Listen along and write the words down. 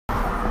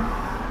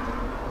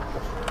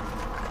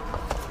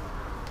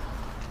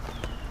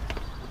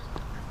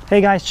Hey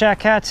guys, Chatt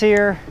Cats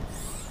here.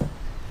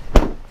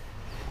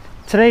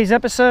 Today's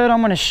episode, I'm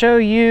going to show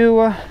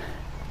you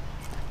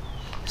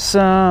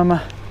some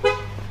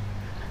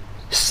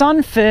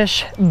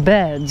sunfish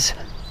beds,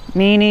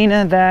 meaning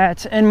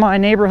that in my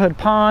neighborhood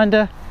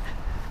pond,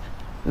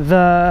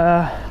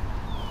 the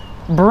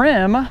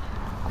brim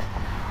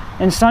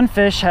and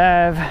sunfish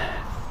have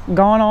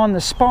gone on the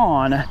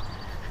spawn,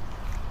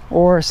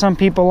 or some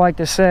people like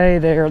to say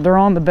they're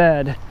on the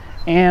bed.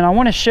 And I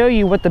want to show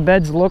you what the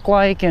beds look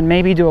like and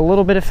maybe do a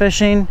little bit of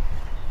fishing,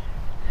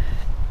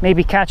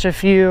 maybe catch a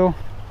few.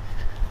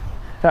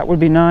 That would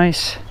be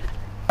nice.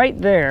 Right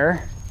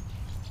there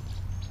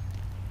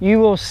you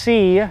will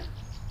see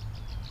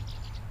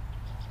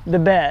the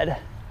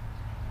bed.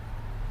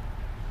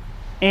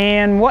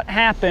 And what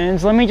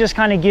happens, let me just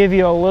kind of give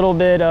you a little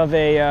bit of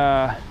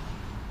a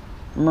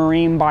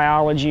marine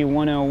biology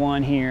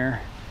 101 here.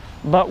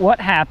 But what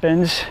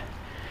happens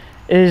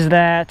is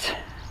that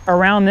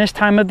around this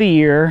time of the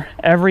year,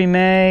 every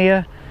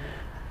May,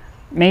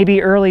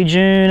 maybe early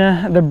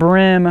June, the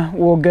brim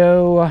will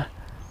go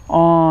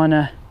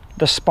on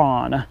the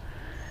spawn.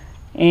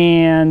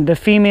 And the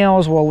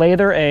females will lay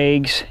their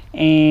eggs,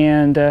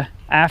 and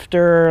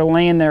after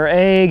laying their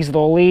eggs,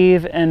 they'll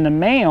leave, and the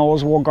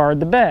males will guard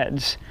the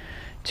beds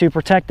to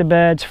protect the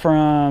beds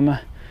from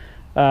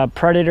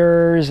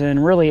predators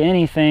and really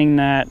anything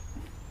that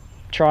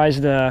tries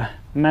to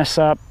mess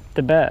up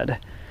the bed.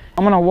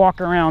 I'm gonna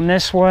walk around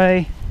this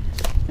way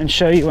and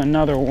show you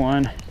another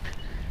one.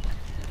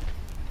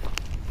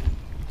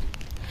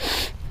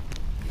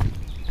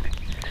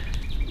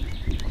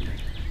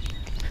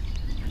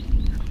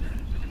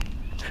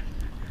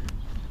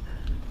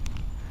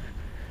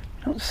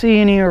 Don't see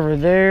any over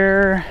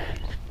there.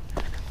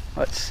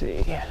 Let's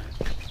see.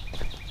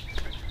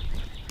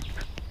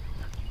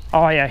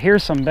 Oh yeah,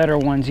 here's some better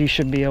ones you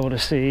should be able to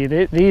see.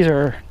 These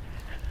are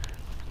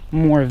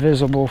more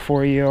visible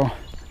for you.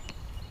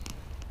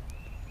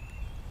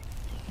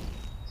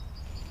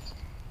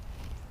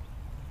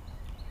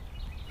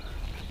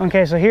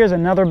 Okay, so here's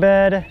another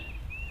bed.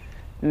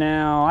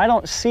 Now, I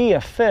don't see a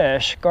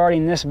fish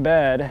guarding this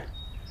bed.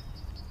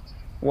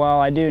 Well,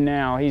 I do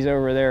now. He's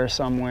over there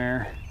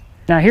somewhere.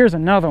 Now, here's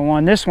another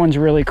one. This one's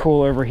really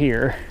cool over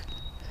here.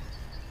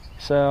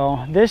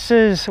 So, this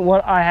is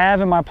what I have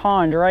in my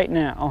pond right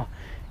now.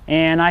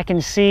 And I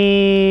can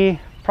see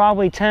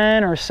probably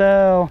 10 or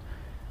so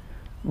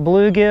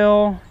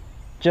bluegill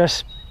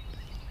just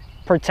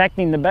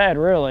protecting the bed,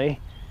 really.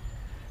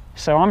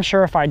 So I'm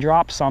sure if I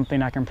drop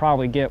something, I can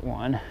probably get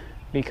one,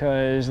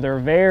 because they're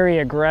very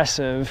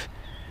aggressive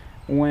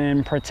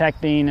when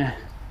protecting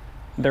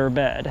their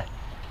bed.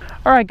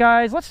 All right,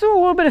 guys, let's do a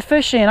little bit of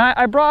fishing.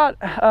 I brought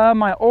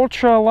my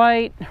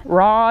ultralight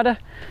rod,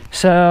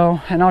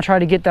 and I'll try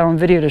to get that on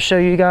video to show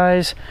you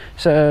guys.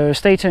 So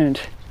stay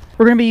tuned.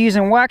 We're gonna be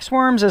using wax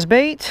worms as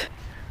bait.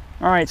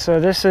 All right, so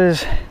this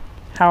is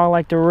how I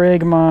like to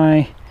rig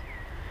my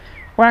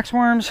wax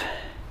worms.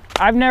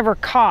 I've never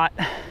caught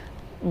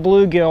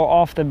bluegill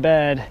off the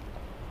bed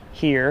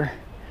here.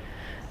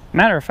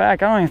 Matter of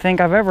fact, I don't even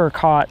think I've ever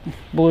caught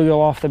bluegill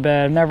off the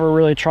bed. I've never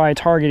really tried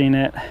targeting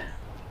it.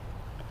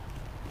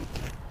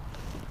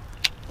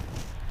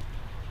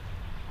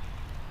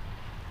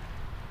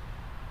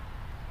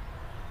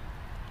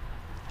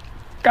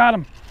 Got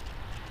him.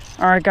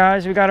 All right,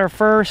 guys, we got our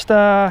first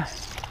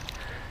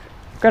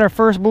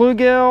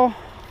bluegill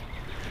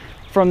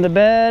from the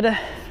bed.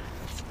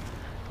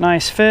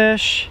 Nice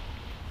fish.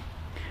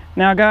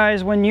 Now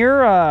guys, when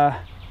you're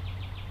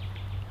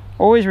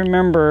always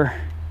remember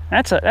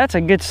that's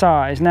a good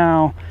size.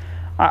 Now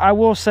I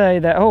will say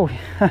that, oh,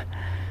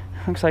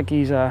 looks like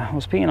he's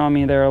was peeing on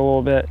me there a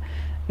little bit.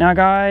 Now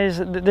guys,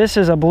 this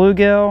is a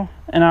bluegill,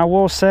 and I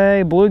will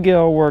say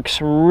bluegill works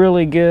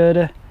really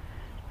good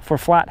for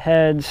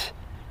flatheads,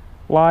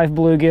 live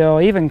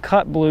bluegill, even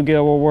cut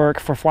bluegill will work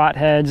for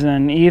flatheads,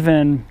 and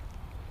even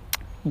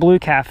blue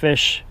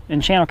catfish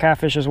and channel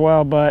catfish as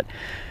well.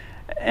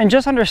 And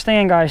just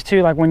understand, guys,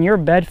 too, like when you're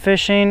bed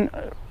fishing,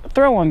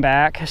 throw them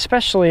back,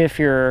 especially if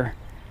you're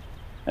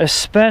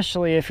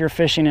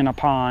fishing in a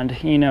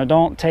pond. You know,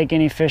 don't take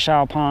any fish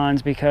out of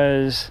ponds,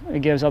 because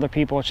it gives other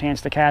people a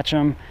chance to catch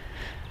them.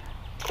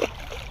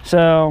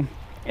 So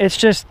it's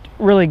just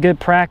really good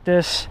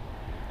practice.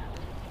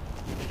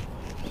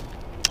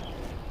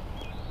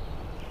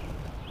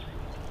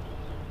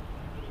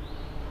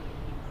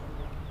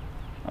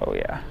 Oh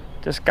yeah,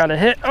 just got a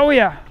hit. Oh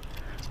yeah.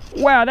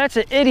 Wow, that's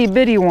an itty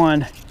bitty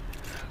one.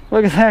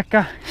 Look at that,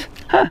 guys.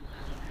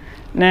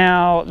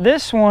 Now,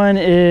 this one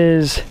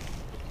is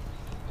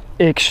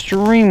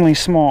extremely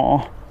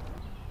small.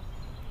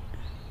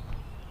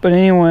 But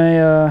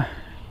anyway,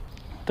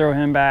 throw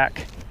him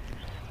back.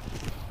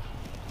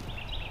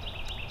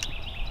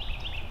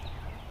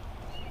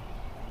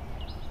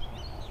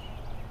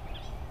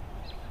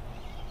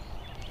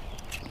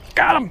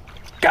 Got him,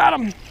 got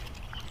him,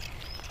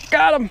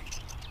 got him,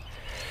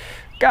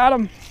 got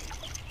him.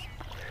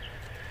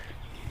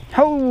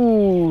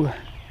 Oh,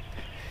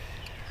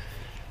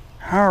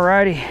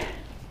 alrighty.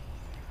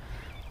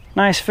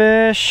 Nice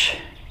fish.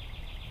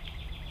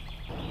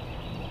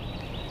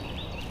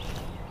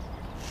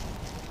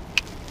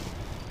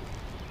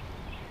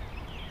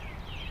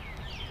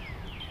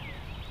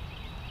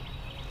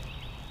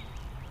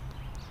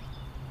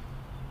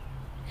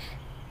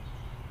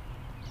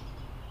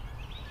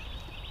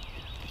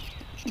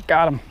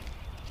 Got him.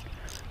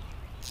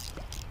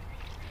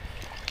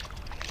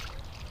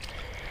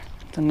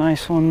 It's a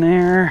nice one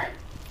there.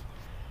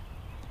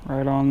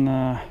 Right on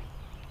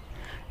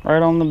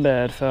the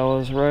bed,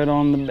 fellas, right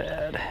on the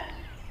bed.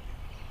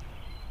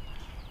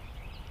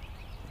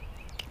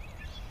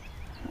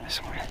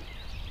 Nice one.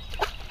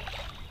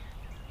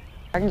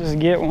 I can just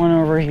get one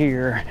over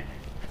here,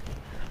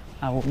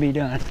 I will be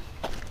done.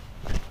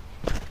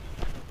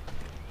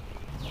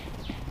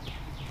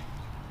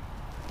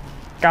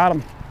 Got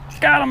him.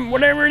 Got him,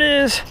 whatever it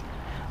is.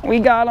 We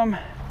got him.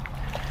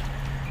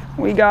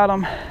 We got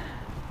him.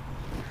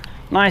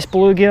 Nice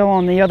bluegill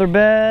on the other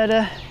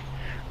bed,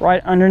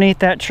 right underneath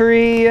that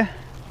tree.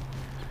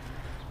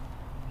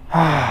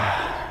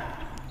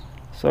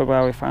 So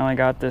glad we finally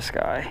got this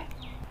guy.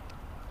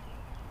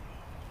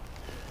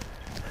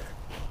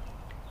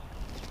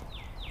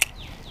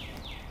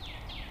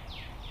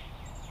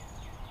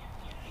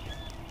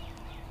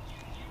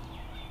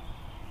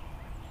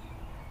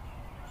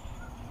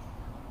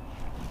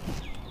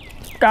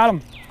 Got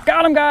him.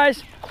 Got him,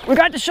 guys. We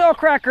got the shell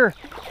cracker.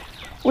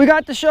 We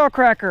got the shell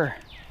cracker.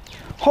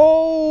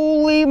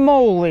 Holy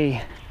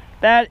moly.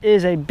 That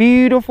is a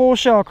beautiful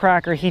shell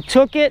cracker. He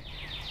took it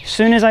as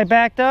soon as I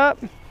backed up.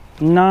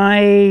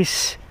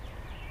 Nice.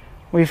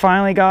 We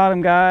finally got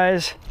him,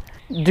 guys.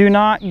 Do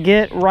not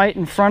get right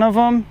in front of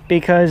them,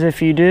 because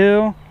if you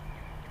do,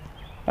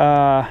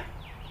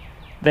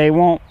 they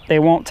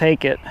won't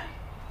take it.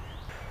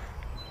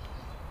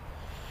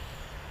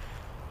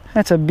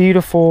 That's a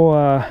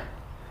beautiful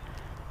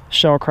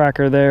shell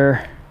cracker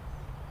there.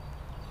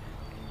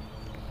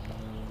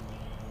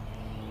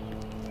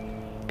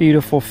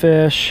 Beautiful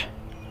fish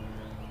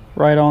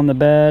right on the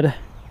bed.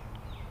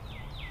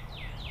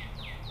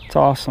 It's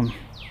awesome.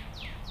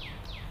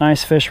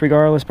 Nice fish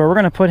regardless, but we're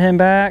gonna put him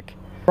back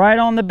right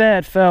on the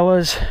bed,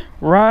 fellas.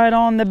 Right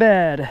on the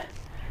bed.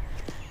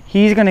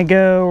 He's gonna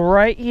go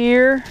right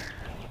here.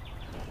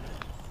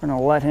 We're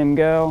gonna let him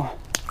go.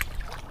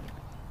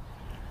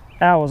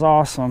 That was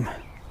awesome.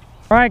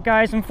 All right,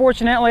 guys,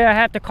 unfortunately I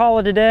have to call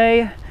it a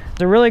day. It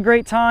was a really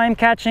great time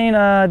catching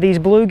these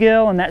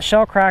bluegill and that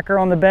shell cracker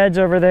on the beds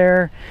over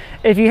there.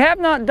 If you have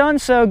not done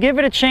so, give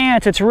it a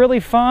chance. It's really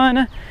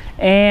fun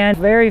and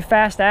very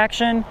fast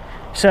action.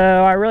 So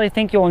I really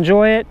think you'll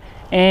enjoy it.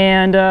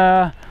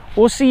 And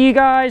we'll see you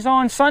guys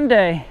on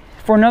Sunday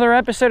for another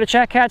episode of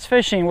Chatt Cats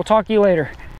Fishing. We'll talk to you later.